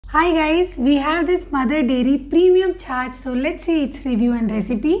Hi guys, we have this Mother Dairy Premium Chach, so let's see its review and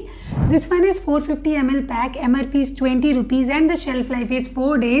recipe. This one is 450 ml pack, MRP is 20 rupees and the shelf life is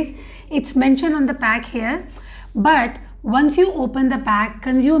 4 days. It's mentioned on the pack here. But once you open the pack,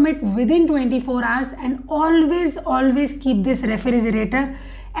 consume it within 24 hours and always keep this refrigerator,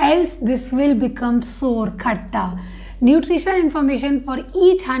 else this will become sour, khatta. Nutritional information for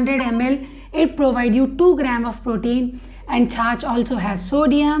each 100 ml, it provides you 2 grams of protein. And Chach also has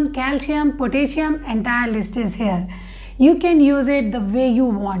sodium, calcium, potassium, entire list is here. You can use it the way you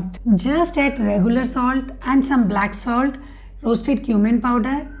want. Just add regular salt and some black salt, roasted cumin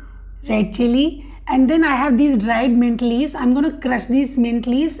powder, red chili, and then I have these dried mint leaves. I'm going to crush these mint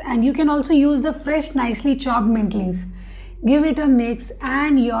leaves and you can also use the fresh nicely chopped mint leaves. Give it a mix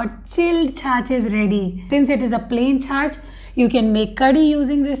and your chilled Chach is ready. Since it is a plain Chach, you can make curry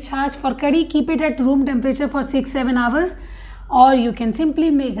using this Chach. For curry, keep it at room temperature for 6-7 hours. Or you can simply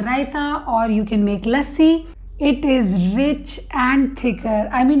make raita or you can make lassi. It is rich and thicker.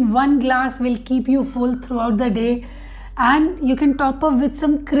 I mean, one glass will keep you full throughout the day. And you can top up with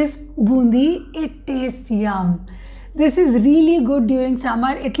some crisp bundi. It tastes yum. This is really good during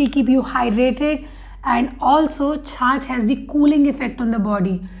summer. It will keep you hydrated. And also, Chach has the cooling effect on the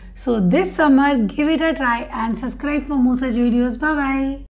body. So this summer, give it a try and subscribe for more such videos. Bye bye.